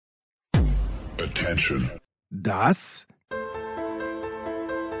Attention. Das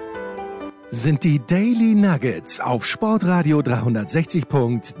sind die Daily Nuggets auf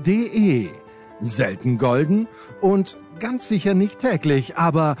sportradio360.de. Selten golden und ganz sicher nicht täglich,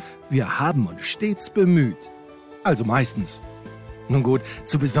 aber wir haben uns stets bemüht. Also meistens. Nun gut,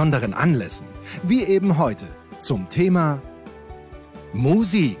 zu besonderen Anlässen, wie eben heute, zum Thema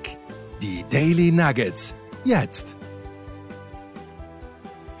Musik. Die Daily Nuggets, jetzt.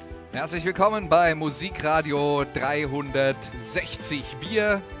 Herzlich willkommen bei Musikradio 360.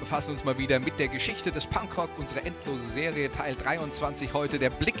 Wir befassen uns mal wieder mit der Geschichte des Punkrock, unsere endlose Serie, Teil 23 heute.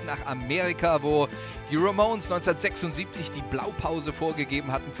 Der Blick nach Amerika, wo die Ramones 1976 die Blaupause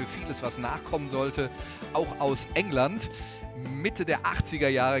vorgegeben hatten für vieles, was nachkommen sollte, auch aus England. Mitte der 80er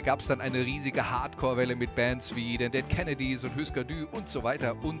Jahre gab es dann eine riesige Hardcore-Welle mit Bands wie den Dead Kennedys und Husker Du und so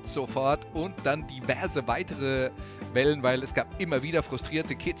weiter und so fort. Und dann diverse weitere Wellen, weil es gab immer wieder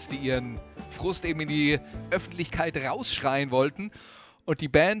frustrierte Kids, die ihren Frust eben in die Öffentlichkeit rausschreien wollten. Und die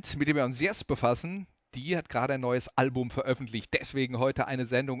Band, mit der wir uns jetzt befassen, die hat gerade ein neues Album veröffentlicht. Deswegen heute eine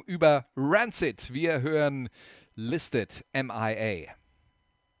Sendung über Rancid. Wir hören Listed MIA.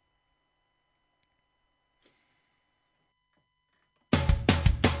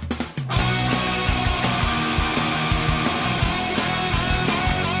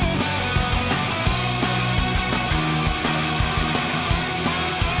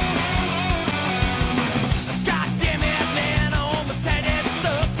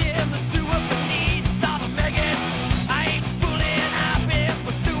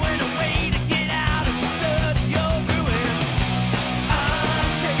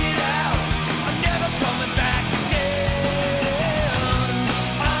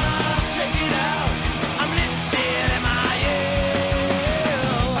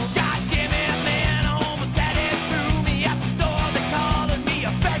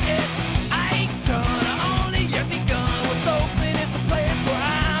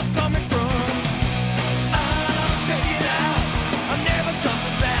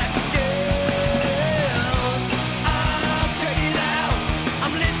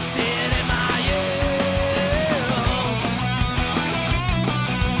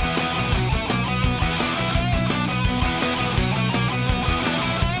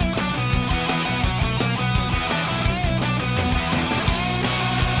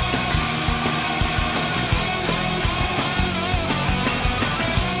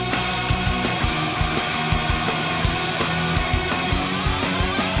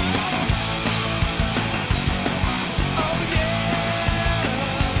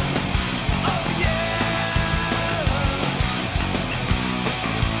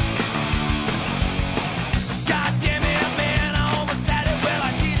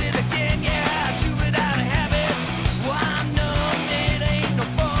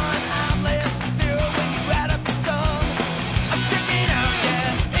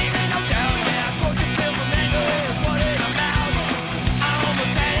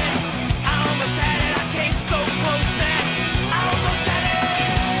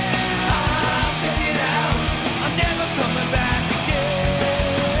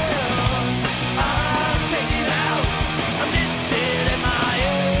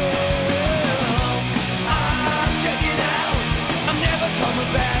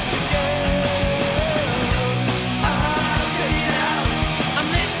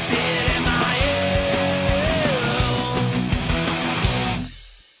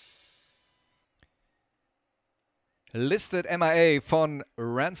 Listed MIA von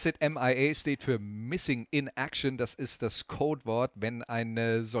Rancid. MIA steht für Missing in Action. Das ist das Codewort, wenn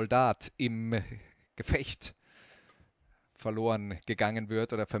ein Soldat im Gefecht verloren gegangen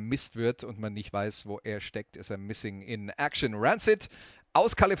wird oder vermisst wird und man nicht weiß, wo er steckt, ist er Missing in Action. Rancid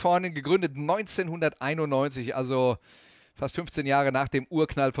aus Kalifornien, gegründet 1991, also fast 15 Jahre nach dem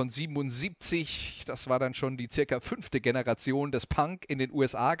Urknall von 77. Das war dann schon die circa 5. Generation des Punk. In den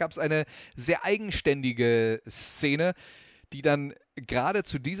USA gab es eine sehr eigenständige Szene, die dann gerade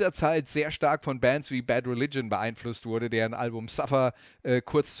zu dieser Zeit sehr stark von Bands wie Bad Religion beeinflusst wurde, deren Album Suffer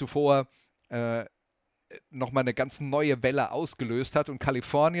kurz zuvor nochmal eine ganz neue Welle ausgelöst hat. Und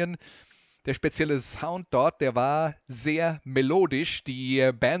Kalifornien, der spezielle Sound dort, der war sehr melodisch.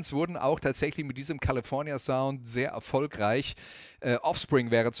 Die Bands wurden auch tatsächlich mit diesem California-Sound sehr erfolgreich. Offspring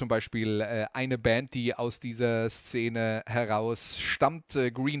wäre zum Beispiel eine Band, die aus dieser Szene heraus stammt.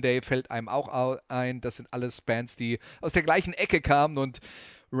 Green Day fällt einem auch ein. Das sind alles Bands, die aus der gleichen Ecke kamen. Und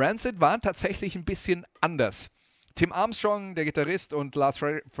Rancid waren tatsächlich ein bisschen anders. Tim Armstrong, der Gitarrist, und Lars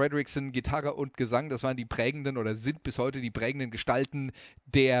Frederiksen, Gitarre und Gesang, das waren die prägenden oder sind bis heute die prägenden Gestalten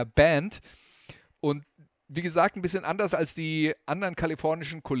der Band. Und wie gesagt, ein bisschen anders als die anderen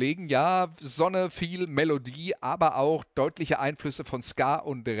kalifornischen Kollegen. Ja, Sonne, viel Melodie, aber auch deutliche Einflüsse von Ska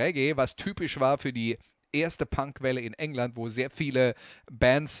und Reggae, was typisch war für die erste Punkwelle in England, wo sehr viele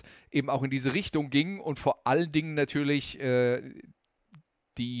Bands eben auch in diese Richtung gingen und vor allen Dingen natürlich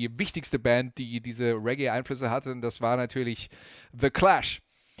die wichtigste Band, die diese Reggae-Einflüsse hatte, das war natürlich The Clash.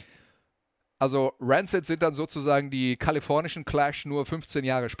 Also Rancid sind dann sozusagen die kalifornischen Clash nur 15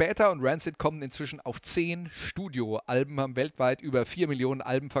 Jahre später und Rancid kommen inzwischen auf 10 Studioalben, haben weltweit über 4 Millionen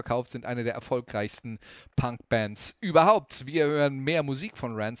Alben verkauft, sind eine der erfolgreichsten Punkbands überhaupt. Wir hören mehr Musik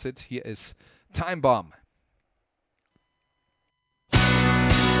von Rancid. Hier ist Time Bomb.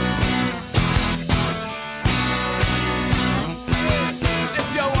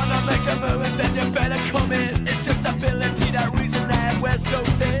 Make a move and then you better come in. It's just ability, that reason that we're so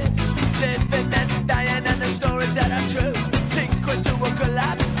thin. Living and dying and the stories that are true. Sink into a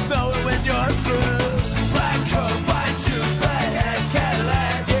collapse, knowing when you're through. Black coat, white shoes, red hair,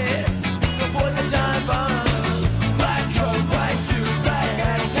 Cadillac, yeah. The boys are time bomb. Black coat, white shoes, red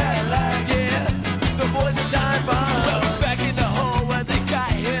hair, Cadillac, yeah. The boys are time bomb. Well, back in the hole where they got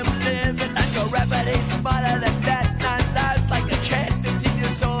him living like a rapper, he's smarter than that. 9 lives like a cat.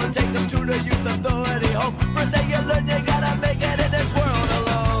 Take them to the youth authority home. First thing you learn, you gotta make it in this world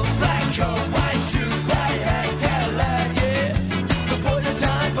alone. Black coat, white shoes, white hat, Cadillac, yeah. The boys are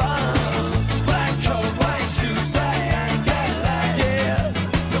time bomb. Black coat, white shoes, white hat, Cadillac, yeah.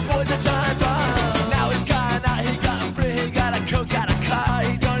 The boys are time bomb. Now he's gone out, he got free, he got a coat, got a car.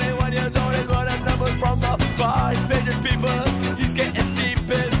 He's 21 years old, he's running numbers from the bar. He's paying his people, he's getting deep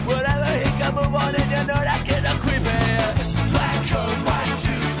in whatever he can move on, and you know that kid's a creepy. Black coat, white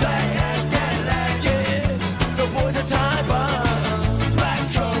shoes. Time bomb.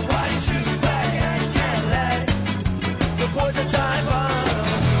 Black coat, white shoes, black and Cadillac. The boys are time bomb.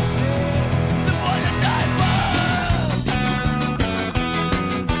 The boys are time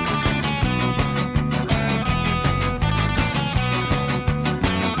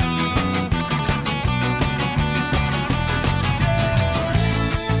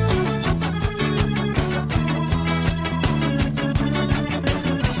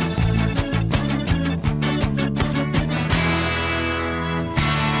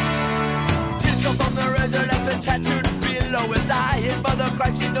tattooed below his eye. His mother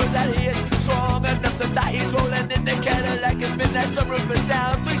cries, she knows that he is strong enough to die. He's rolling in the Cadillac, it's midnight, some roof is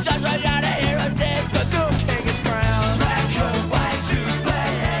down. 3 shots right out of here and there's the new king is crowned. Black coat, white shoes,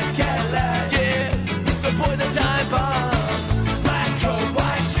 black hat, Cadillac, yeah. The boys are time bomb. Black coat,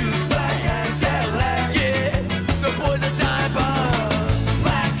 white shoes, black hat, Cadillac, yeah. The boys are time bomb.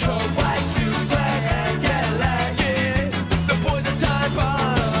 Black coat, white shoes, black hat, Cadillac, yeah. The boys are time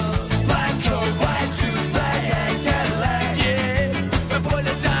bomb. Black coat, white shoes, black hat, Cadillac, yeah. The boys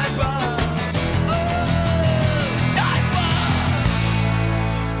are time bomb. Time bomb.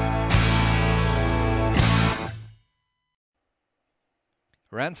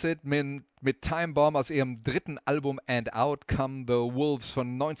 Rancid mit Time Bomb aus ihrem dritten Album And Out Come the Wolves von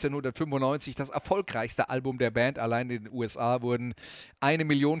 1995, das erfolgreichste Album der Band. Allein in den USA wurden 1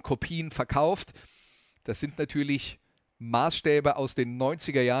 Million Kopien verkauft. Das sind natürlich Maßstäbe aus den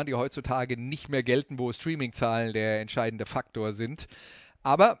 90er Jahren, die heutzutage nicht mehr gelten, wo Streaming-Zahlen der entscheidende Faktor sind.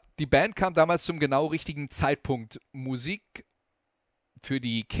 Aber die Band kam damals zum genau richtigen Zeitpunkt. Musik für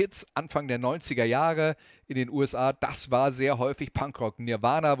die Kids Anfang der 90er Jahre in den USA, das war sehr häufig Punkrock.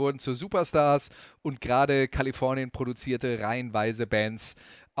 Nirvana wurden zu Superstars und gerade Kalifornien produzierte reihenweise Bands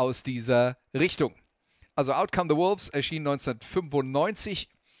aus dieser Richtung. Also Out Come the Wolves erschien 1995.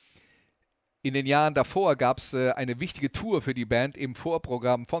 In den Jahren davor gab es eine wichtige Tour für die Band im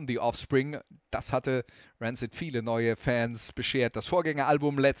Vorprogramm von The Offspring. Das hatte Rancid viele neue Fans beschert. Das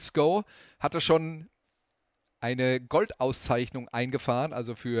Vorgängeralbum Let's Go hatte schon eine Goldauszeichnung eingefahren,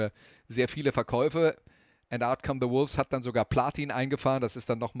 also für sehr viele Verkäufe. And Out Come the Wolves hat dann sogar Platin eingefahren. Das ist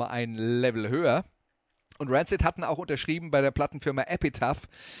dann nochmal ein Level höher. Und Rancid hatten auch unterschrieben bei der Plattenfirma Epitaph,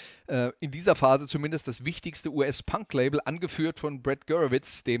 in dieser Phase zumindest das wichtigste US-Punk-Label, angeführt von Brett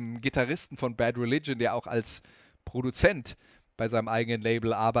Gurewitz, dem Gitarristen von Bad Religion, der auch als Produzent bei seinem eigenen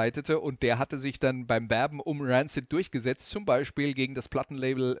Label arbeitete. Und der hatte sich dann beim Werben um Rancid durchgesetzt, zum Beispiel gegen das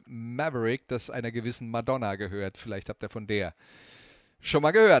Plattenlabel Maverick, das einer gewissen Madonna gehört. Vielleicht habt ihr von der schon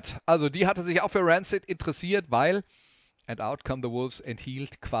mal gehört. Also die hatte sich auch für Rancid interessiert, weil And Out Come the Wolves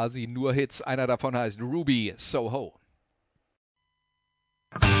enthielt quasi nur Hits. Einer davon heißt Ruby Soho.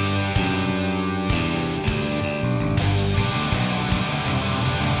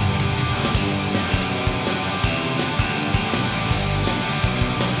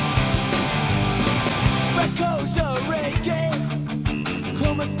 Echoes of reggae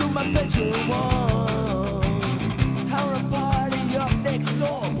coming through my bedroom wall.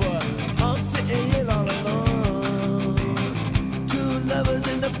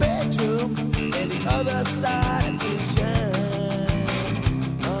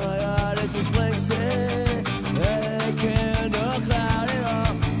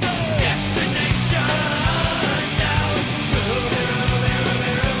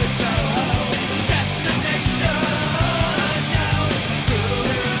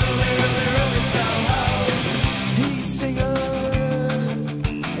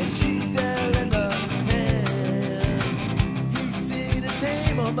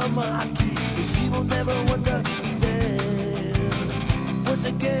 the marquee, but she will never understand. Once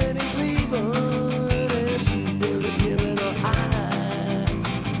again he's leaving, and she's there with a tear in her eye.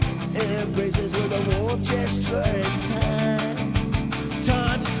 Embraces with a warm gesture, it's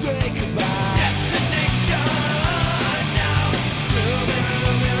time to say goodbye. Destination now, Ruby,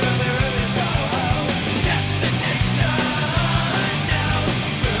 Ruby, Ruby, Ruby, Soho. Destination now,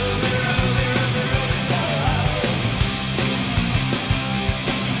 Ruby, Ruby, Ruby, Ruby, Soho.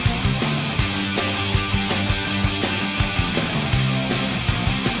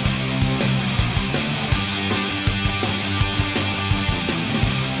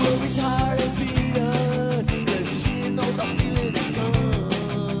 Ruby's heart is beating, 'cause she knows I'm feeling is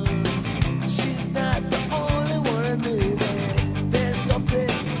gone. She's not the only one admitting there's something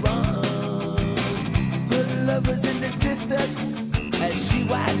wrong. Her lover's in the distance as she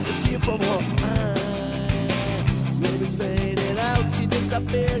wipes the tear from her eye. Ruby's fading out, she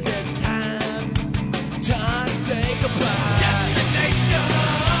disappears, it's time to say goodbye. Destination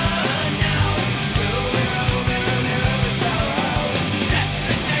now, Ruby, Ruby, Ruby, Ruby, Soho.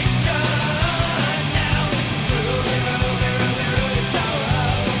 Destination now, Ruby, Ruby, Ruby, Ruby, Soho.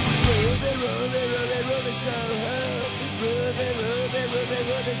 Ruby, Ruby, Ruby, Ruby, Soho. Ruby, Ruby, Ruby,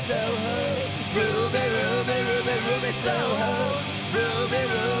 Ruby, Soho. Ruby, Ruby, Ruby, Ruby, Soho. Ruby,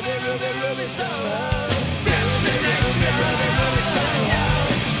 Ruby, Ruby, Ruby, Soho. Ruby, Ruby, Ruby, Ruby, Soho.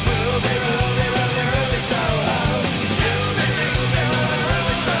 Ruby, Ruby, Ruby, Ruby, Soho. Ruby, Ruby, Ruby,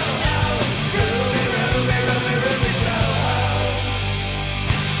 Ruby, Soho. Ruby, Ruby, Ruby, Ruby, Soho.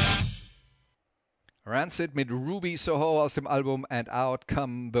 Rancid mit Ruby Soho aus dem Album And Out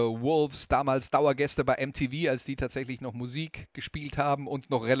Come the Wolves, damals Dauergäste bei MTV, als die tatsächlich noch Musik gespielt haben und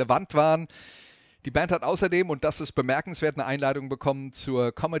noch relevant waren. Die Band hat außerdem, und das ist bemerkenswert, eine Einladung bekommen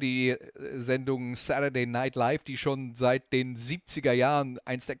zur Comedy-Sendung Saturday Night Live, die schon seit den 70er Jahren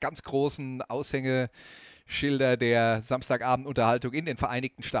eins der ganz großen Aushängeschilder der Samstagabendunterhaltung in den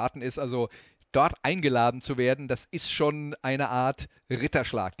Vereinigten Staaten ist. Also dort eingeladen zu werden, das ist schon eine Art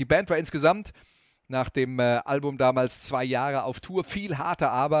Ritterschlag. Die Band war insgesamt nach dem Album damals 2 Jahre auf Tour, viel harte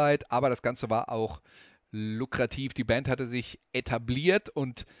Arbeit, aber das Ganze war auch lukrativ. Die Band hatte sich etabliert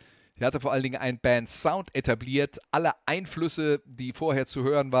und sie hatte vor allen Dingen einen Band-Sound etabliert. Alle Einflüsse, die vorher zu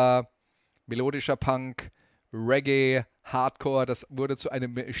hören war, melodischer Punk, Reggae, Hardcore, das wurde zu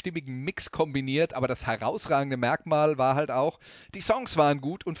einem stimmigen Mix kombiniert, aber das herausragende Merkmal war halt auch, die Songs waren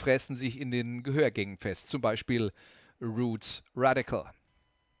gut und frästen sich in den Gehörgängen fest. Zum Beispiel Roots Radical.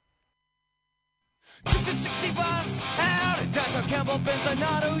 Took a 60 bus out of downtown Campbell,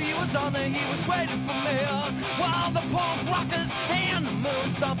 Benzinato. He was on there, he was waiting for me. While the punk rockers and the moon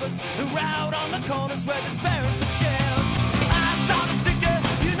stompers who rode on the corners were despairing for change. I started thinking,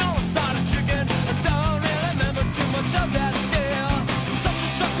 you know, I started tricking. I don't really remember too much of that deal.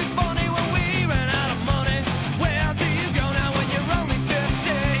 Something struck me funny when we ran out of money. Where do you go now when you're only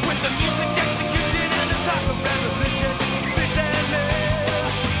 15? With the music execution and the talk of revolution, pretend me.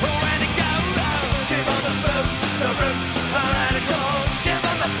 When it goes, give on the boot, the roots are radicals. Give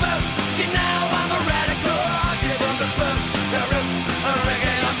on the boot, you know I'm a radical. Give on the boot, the roots are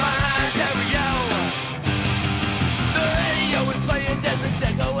reggae on my stereo. The radio was playing dead, the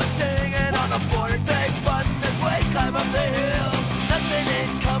Decke was singing on the 43 bus as we climb up the hill. Nothing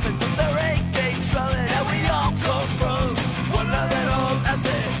ain't coming but the reggae drumming, and we all come from one little old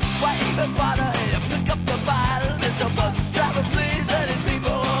acid. Why even bother? Hey, pick up the bottle, Mr. Bus driver, please let his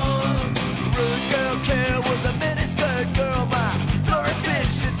people on. Rude girl care was a miniskirt girl, my blurry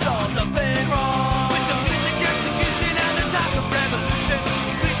bitch, she saw nothing wrong. With the music execution and the talk of revolution,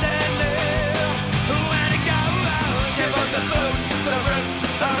 pretending when it goes out. Give us the boot, the roots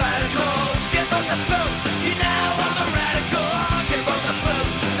are radicals. Give us the boot, you know I'm a radical. Give us the boot,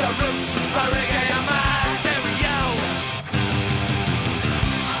 the roots are reggae on my stereo.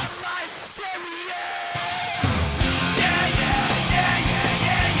 On my stereo. Yeah, yeah, yeah, yeah,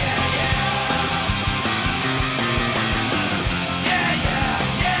 yeah, yeah, yeah. Yeah, yeah,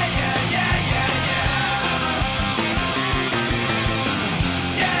 yeah, yeah, yeah, yeah, yeah.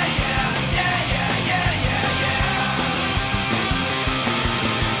 Yeah, yeah, yeah, yeah, yeah, yeah, yeah.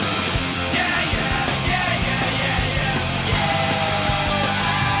 Yeah, yeah, yeah, yeah, yeah, yeah, yeah.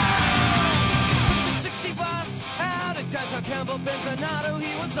 Took the 60 bus out of downtown Campbell, Benzinato.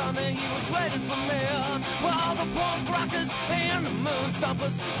 He was on there, he was waiting for me. While the punk rockers and the moon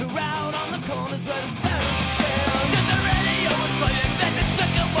stompers who rode on the corners were staring for change. 'Cause the radio was playing, then the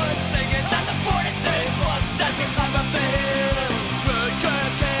Decke was singing, and the 43 bus as we climb up the hill. Good girl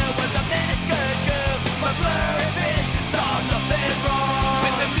care was a miniskirt girl, my blurry vision saw nothing wrong.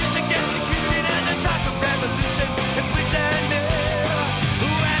 With the music execution and the talk of revolution, and pretending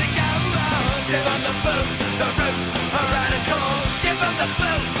when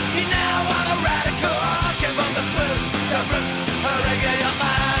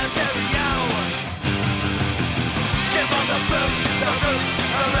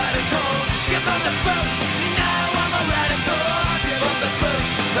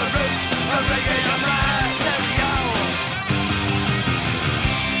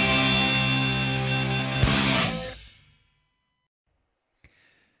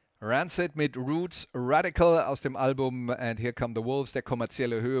Rancid mit Roots Radical aus dem Album And Here Come the Wolves, der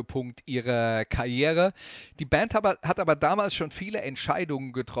kommerzielle Höhepunkt ihrer Karriere. Die Band hat aber damals schon viele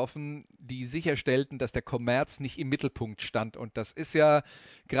Entscheidungen getroffen, die sicherstellten, dass der Kommerz nicht im Mittelpunkt stand. Und das ist ja,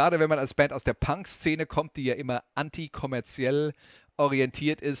 gerade wenn man als Band aus der Punk-Szene kommt, die ja immer antikommerziell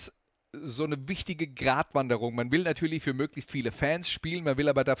orientiert ist, so eine wichtige Gratwanderung. Man will natürlich für möglichst viele Fans spielen, man will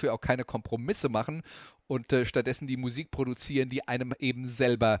aber dafür auch keine Kompromisse machen und stattdessen die Musik produzieren, die einem eben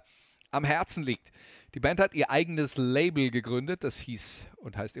selber am Herzen liegt. Die Band hat ihr eigenes Label gegründet, das hieß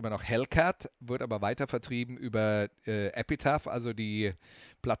und heißt immer noch Hellcat, wird aber weiter vertrieben über Epitaph, also die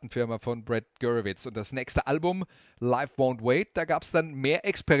Plattenfirma von Brett Gurewitz. Und das nächste Album, Life Won't Wait, da gab es dann mehr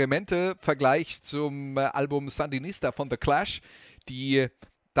Experimente im Vergleich zum Album Sandinista von The Clash, die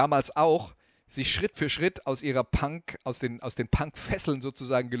damals auch sich Schritt für Schritt aus ihrer aus den Punk-Fesseln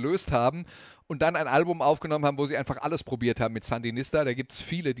sozusagen gelöst haben und dann ein Album aufgenommen haben, wo sie einfach alles probiert haben mit Sandinista. Da gibt es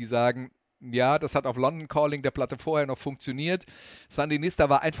viele, die sagen, ja, das hat auf London Calling der Platte vorher noch funktioniert. Sandinista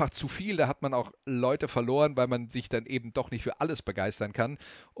war einfach zu viel, da hat man auch Leute verloren, weil man sich dann eben doch nicht für alles begeistern kann.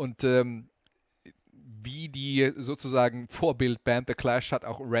 Und wie die sozusagen Vorbildband The Clash hat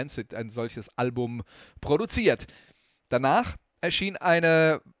auch Rancid ein solches Album produziert. Danach erschien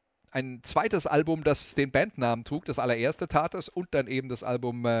ein zweites Album, das den Bandnamen trug. Das allererste tat es und dann eben das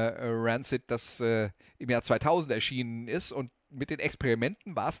Album Rancid, das im Jahr 2000 erschienen ist. Und mit den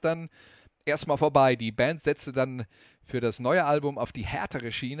Experimenten war es dann erstmal vorbei. Die Band setzte dann für das neue Album auf die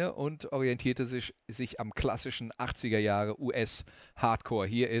härtere Schiene und orientierte sich am klassischen 80er Jahre US-Hardcore.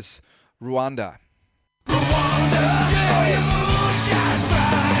 Hier ist Rwanda. Rwanda, yeah, your moon shines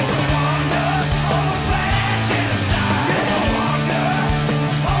bright. Rwanda, overland genocide. Rwanda,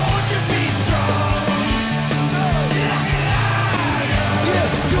 oh, won't you be strong? Like a lion. Yeah,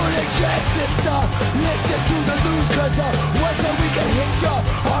 Julian Chess, sister, listen to the news, cause one day we can hit ya.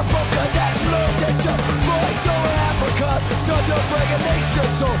 Heartbroken that blood hit ya. Boys over Africa, some your breaking nation.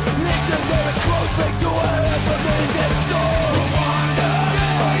 So listen very closely to what happened in soul. Rwanda,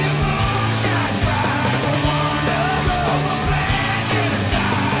 yeah, your moon shines bright. Rwanda, overland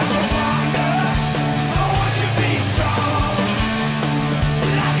genocide. Rwanda, oh, won't you be strong?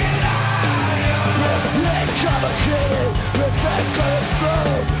 Like a lion. Yeah, let's complicated, revenge gonna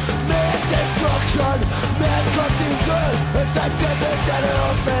slowly. Mass destruction, mass confusion. It's a different than an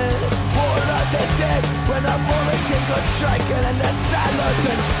open. Born of the dead, when I'm only single striking and the silence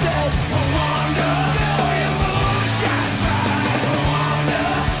instead. Rwanda, oh, your moon shines bright. Rwanda,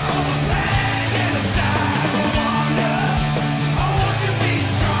 overland genocide. Rwanda, oh, won't you be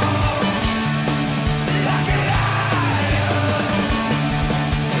strong? Like a lion.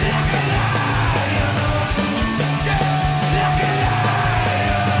 Like a lion. Yeah, like a lion.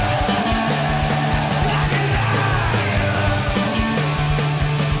 Like a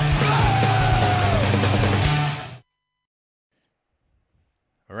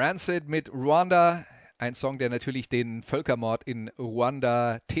Rancid mit Rwanda, ein Song, der natürlich den Völkermord in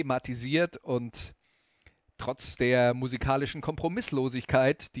Ruanda thematisiert und trotz der musikalischen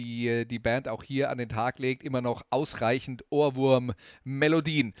Kompromisslosigkeit, die die Band auch hier an den Tag legt, immer noch ausreichend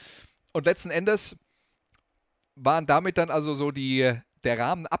Ohrwurm-Melodien. Und letzten Endes waren damit dann also so der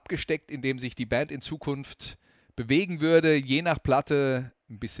Rahmen abgesteckt, in dem sich die Band in Zukunft bewegen würde, je nach Platte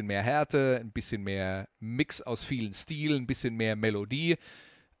ein bisschen mehr Härte, ein bisschen mehr Mix aus vielen Stilen, ein bisschen mehr Melodie.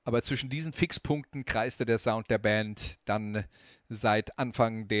 Aber zwischen diesen Fixpunkten kreiste der Sound der Band dann seit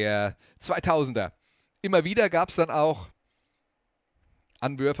Anfang der 2000er. Immer wieder gab es dann auch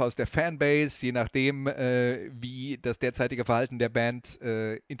Anwürfe aus der Fanbase, je nachdem, wie das derzeitige Verhalten der Band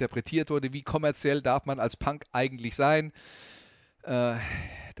interpretiert wurde. Wie kommerziell darf man als Punk eigentlich sein?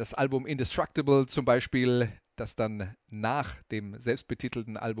 Das Album Indestructible zum Beispiel, das dann nach dem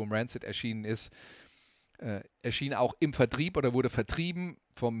selbstbetitelten Album Rancid erschienen ist, erschien auch im Vertrieb oder wurde vertrieben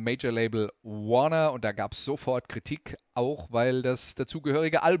vom Major-Label Warner und da gab es sofort Kritik, auch weil das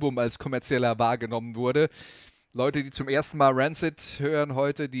dazugehörige Album als kommerzieller wahrgenommen wurde. Leute, die zum ersten Mal Rancid hören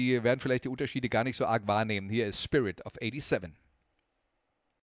heute, die werden vielleicht die Unterschiede gar nicht so arg wahrnehmen. Hier ist Spirit of 87.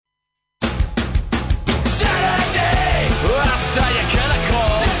 Saturday, I saw your killer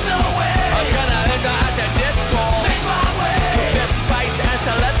call. There's no way I'm gonna end up at the disco. Make my way. This spice and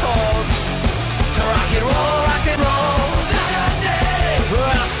stilettos to rock and roll, rock and roll. Saturday,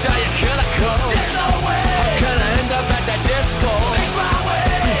 I saw your killer call. There's no way I'm gonna end up at the disco. Make my way.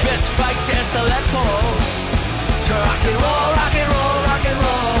 This spice and stilettos to rock and roll, rock and roll, rock and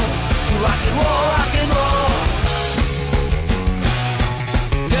roll. To rock and roll, rock and roll.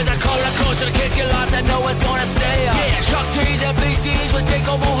 There's a roller coaster, the kids get lost and no one's gonna stay up. Yeah, truck trees and bleach trees with Decke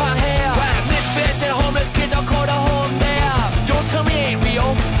mohawk hair. Right, misfits and homeless kids are called a home there. Don't tell me it ain't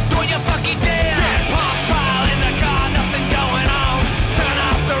real. Don't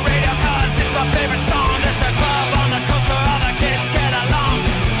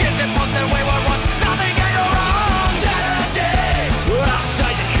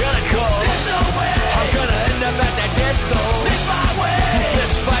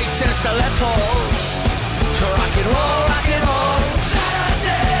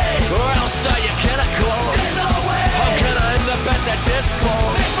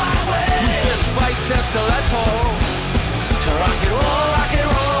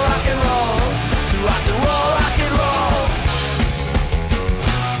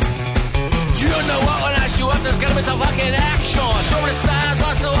is a fucking action. Show the signs,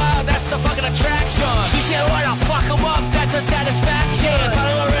 lost the wild, that's the fucking attraction. She said, what I fuck em up, that's her satisfaction.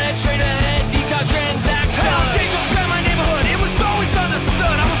 Bottle of red, straight ahead, detail transaction. Hell, Caesar spent my neighborhood, it was always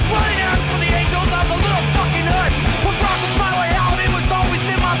understood. I was running out for the angels, I was a little fucking hood. When Brock was my way out, it was always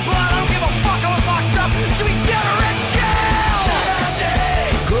in my blood. I don't give a fuck, I was locked up, should we get her in jail? Saturday,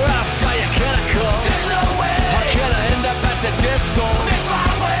 or I'll sell you chemical. There's no way, how can I end up at the disco? Make my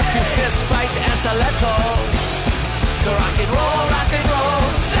way, through fist fights and stilettos. So rock and roll,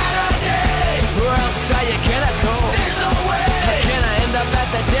 Saturday, or else say you can't go. There's no way, how can I end up at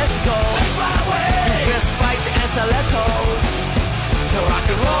the disco? Make my way, through fist fights and stilettos. So rock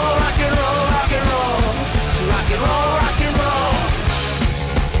and roll, rock and roll, rock and roll. So rock and roll, rock and roll.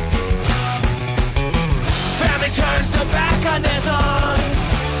 Family turns their back on their son.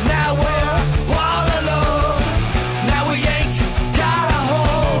 Now we're all alone. Now we ain't got a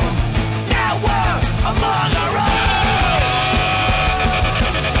home. Now we're among our own.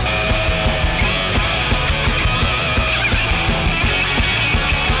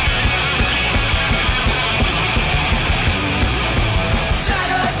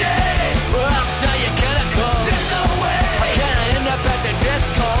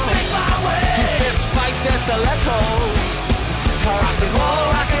 Stilettos, so rock and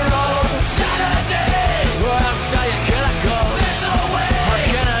roll, Saturday, where else are you gonna go? There's no way, how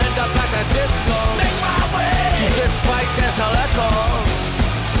can I end up at the disco? Make my way, through fist fights and stilettos,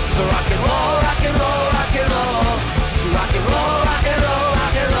 so rock and roll, rock and roll, rock and roll, so rock and roll, rock and roll,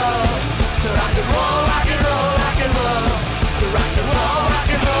 rock and roll, so rock and roll, rock and roll, rock and roll, so rock and roll, rock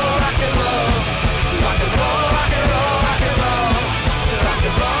and roll, rock and roll, so rock and roll, rock and roll, rock and roll, so rock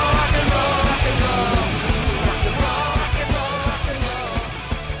and roll, rock and roll,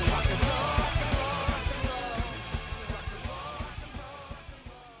 rock and roll.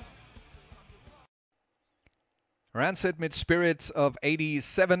 Rancid mit Spirits of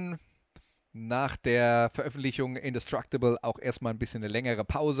 87. Nach der Veröffentlichung Indestructible auch erstmal ein bisschen eine längere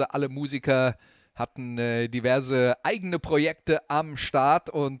Pause. Alle Musiker hatten diverse eigene Projekte am Start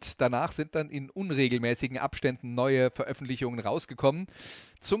und danach sind dann in unregelmäßigen Abständen neue Veröffentlichungen rausgekommen.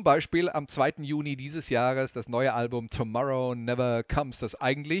 Zum Beispiel am 2. Juni dieses Jahres das neue Album Tomorrow Never Comes, das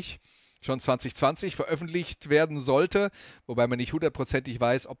eigentlich schon 2020 veröffentlicht werden sollte, wobei man nicht hundertprozentig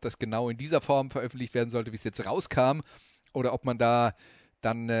weiß, ob das genau in dieser Form veröffentlicht werden sollte, wie es jetzt rauskam, oder ob man da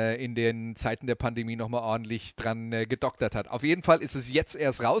dann in den Zeiten der Pandemie nochmal ordentlich dran gedoktert hat. Auf jeden Fall ist es jetzt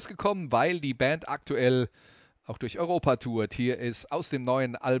erst rausgekommen, weil die Band aktuell auch durch Europa tourt. Hier ist aus dem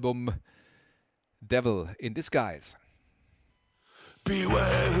neuen Album Devil in Disguise.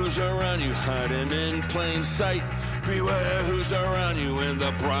 Beware who's around you, hiding in plain sight. Beware who's around you in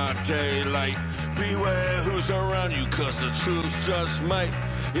the broad daylight. Beware who's around you, 'cause the truth just might.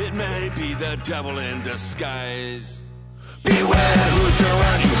 It may be the devil in disguise. Beware who's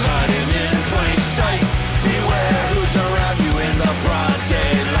around you, hiding in plain sight. Beware who's around you in the broad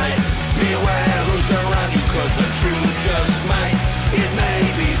daylight. Beware who's around you, 'cause the truth just might. It may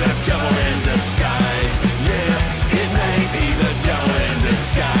be the devil in disguise. Yeah, it may be the devil in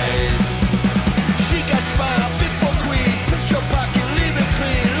disguise. She got smile, fit for queen. Picture pocket, leave it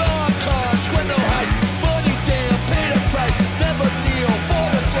clean. Long cars, window heist, money down, pay the price. Never kneel for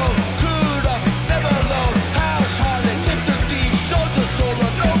the throne. Clued up, never alone. House harlot, lift the deed, soldier solo,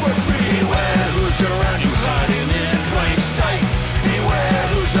 no retreat. Beware who's around you, hiding in plain sight. Beware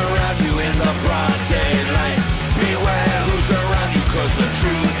who's around you in the broad daylight. Beware who's around you, 'cause the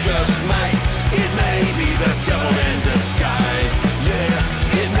truth just might. It may be the devil in disguise.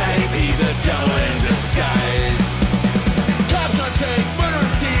 Yeah, it may be the devil in disguise. Cops on tape, murder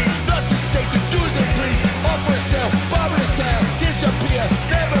deeds, nothing sacred, dues and pleas. Offer sale, barbarous town, disappear,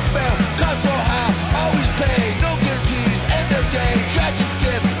 never fail. Cops know how, always pay, no guarantees, end of day. Tragic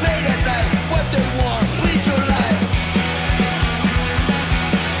gift, late at night, what they want, lead your life.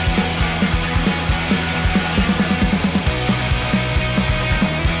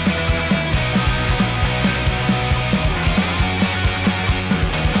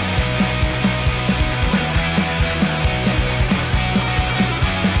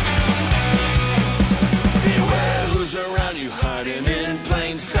 Beware who's around you, hiding in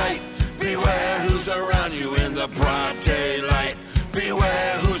plain sight. Beware who's around you in the broad daylight.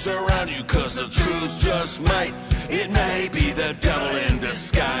 Beware who's around you, 'cause the truth just might. It may be the devil in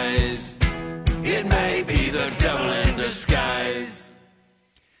disguise. It may be the devil in disguise.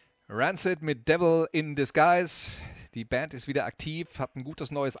 Rancid mit Devil in Disguise. Die Band ist wieder aktiv, hat ein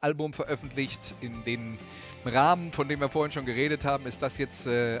gutes neues Album veröffentlicht. In den Rahmen, von dem wir vorhin schon geredet haben, ist das jetzt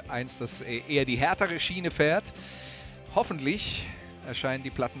eins, das eher die härtere Schiene fährt. Hoffentlich erscheinen die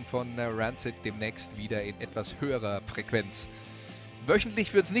Platten von Rancid demnächst wieder in etwas höherer Frequenz.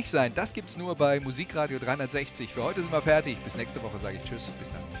 Wöchentlich wird es nicht sein, das gibt's nur bei Musikradio 360. Für heute sind wir fertig. Bis nächste Woche sage ich Tschüss,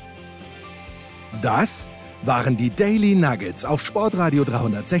 bis dann. Das waren die Daily Nuggets auf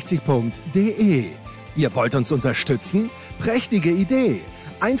sportradio360.de. Ihr wollt uns unterstützen? Prächtige Idee!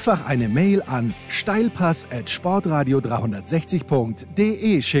 Einfach eine Mail an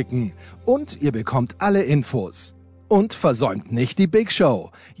steilpass@sportradio360.de schicken und ihr bekommt alle Infos. Und versäumt nicht die Big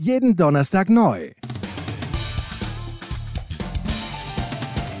Show. Jeden Donnerstag neu.